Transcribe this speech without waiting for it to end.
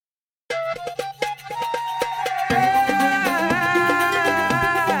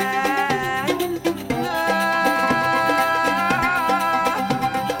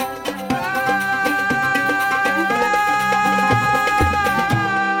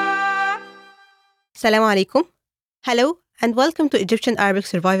Assalamu alaikum. Hello and welcome to Egyptian Arabic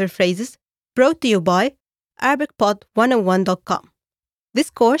Survival Phrases, brought to you by ArabicPod101.com. This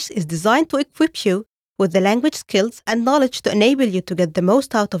course is designed to equip you with the language skills and knowledge to enable you to get the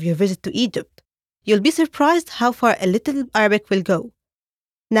most out of your visit to Egypt. You'll be surprised how far a little Arabic will go.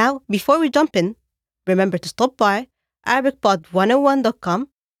 Now, before we jump in, remember to stop by ArabicPod101.com.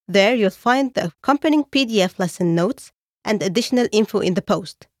 There you'll find the accompanying PDF lesson notes and additional info in the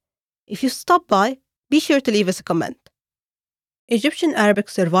post. If you stop by, be sure to leave us a comment. Egyptian Arabic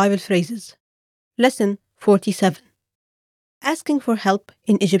Survival Phrases. Lesson 47. Asking for help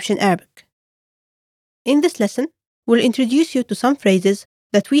in Egyptian Arabic. In this lesson, we'll introduce you to some phrases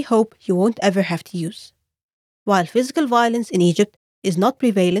that we hope you won't ever have to use. While physical violence in Egypt is not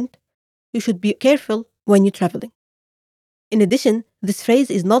prevalent, you should be careful when you're traveling. In addition, this phrase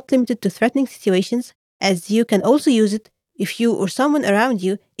is not limited to threatening situations, as you can also use it if you or someone around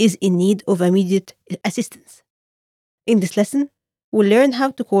you is in need of immediate assistance. In this lesson, we'll learn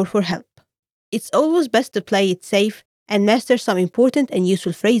how to call for help. It's always best to play it safe and master some important and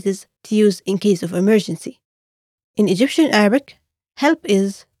useful phrases to use in case of emergency. In Egyptian Arabic, help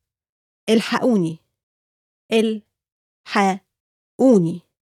is الحقوني. الحقوني.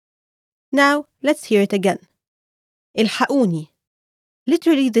 Now, let's hear it again. الحقوني.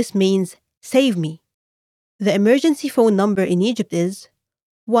 Literally, this means save me. The emergency phone number in Egypt is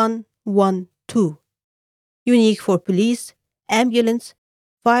 112, unique for police, ambulance,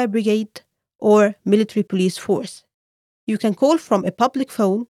 fire brigade, or military police force. You can call from a public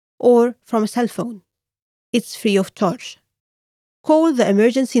phone or from a cell phone. It's free of charge. Call the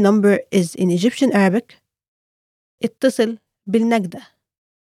emergency number is in Egyptian Arabic اتصل بالنجدة.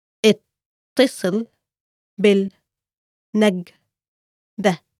 اتصل بالنجدة.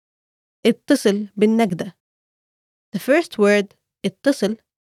 اتصل بالنجدة. The first word, اتصل,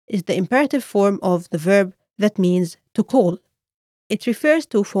 is the imperative form of the verb that means to call. It refers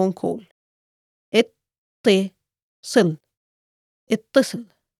to phone call. اتصل. اتصل.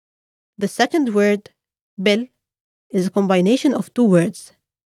 The second word, بال, is a combination of two words.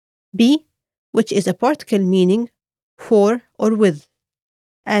 B, which is a particle meaning for or with,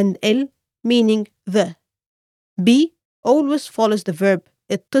 and ال, meaning the. B always follows the verb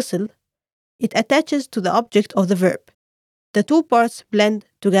اتصل. It attaches to the object of the verb. The two parts blend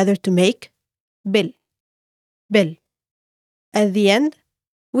together to make بال. بال. At the end,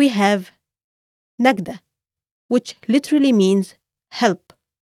 we have نجدة, which literally means help.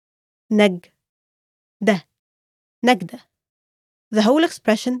 نجدة. نجدة. The whole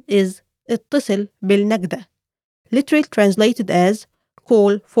expression is اتصل بالنجدة, literally translated as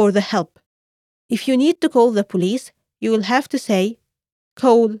call for the help. If you need to call the police, you will have to say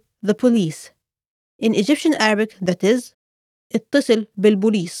call the police. In Egyptian Arabic, that is اتصل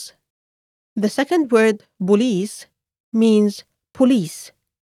بالبوليس. The second word police means police.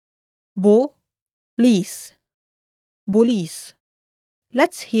 Police. Police.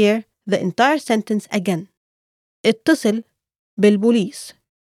 Let's hear the entire sentence again. اتصل بالبوليس.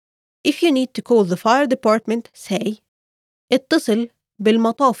 If you need to call the fire department, say اتصل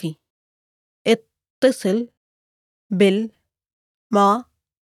بالمطافي. اتصل بالمطافي.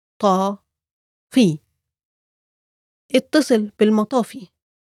 اتصل بالمطافي.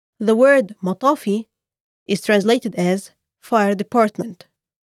 The word مطافي is translated as fire department.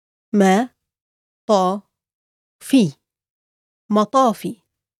 مطافي. مطافي.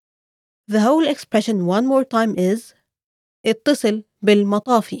 The whole expression one more time is اتصل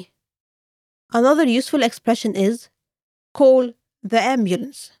بالمطافي. Another useful expression is call the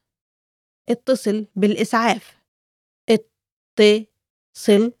ambulance. اتصل بالإسعاف.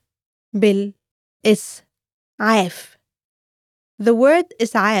 اتصل بالإسعاف. The word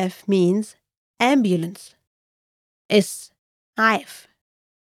إسعاف means ambulance. إسعاف.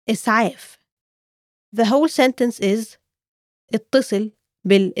 إسعاف. The whole sentence is اتصل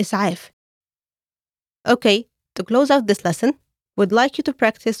بالإسعاف. Okay, to close out this lesson, we'd like you to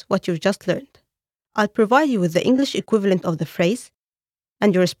practice what you've just learned. I'll provide you with the English equivalent of the phrase,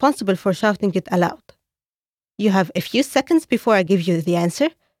 and you're responsible for shouting it aloud. You have a few seconds before I give you the answer,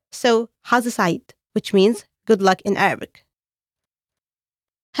 so حظ سعيد, which means good luck in Arabic.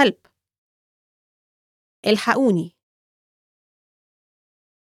 Help. الحقوني.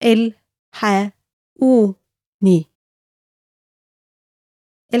 الحقوني.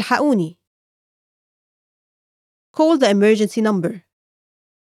 الحقوني. Call the emergency number.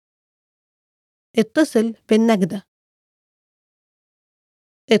 اتصل بالنجدة.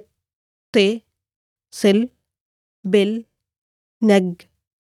 اتصل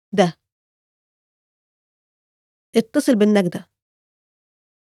بالنجدة. اتصل بالنجدة.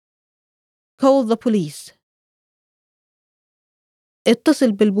 Call the police.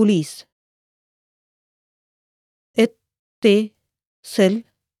 اتصل بالبوليس. اتصل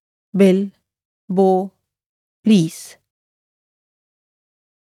بالبوليس.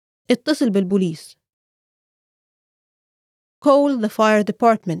 اتصل بالبوليس. Call the fire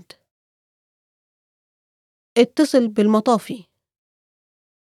department. اتصل بالمطافي.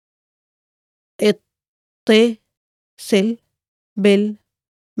 اتصل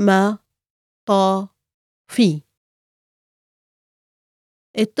بالمطافي.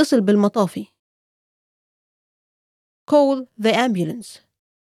 اتصل بالمطافي. Call the ambulance.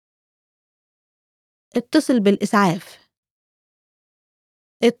 اتصل بالإسعاف.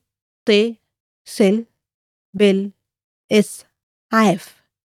 اتصل بالإسعاف.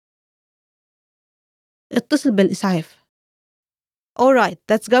 اتصل بالإسعاف. Alright,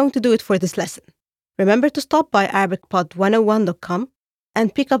 that's going to do it for this lesson. Remember to stop by ArabicPod101.com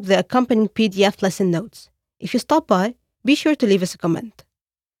and pick up the accompanying PDF lesson notes. If you stop by, be sure to leave us a comment.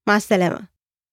 مع السلامة.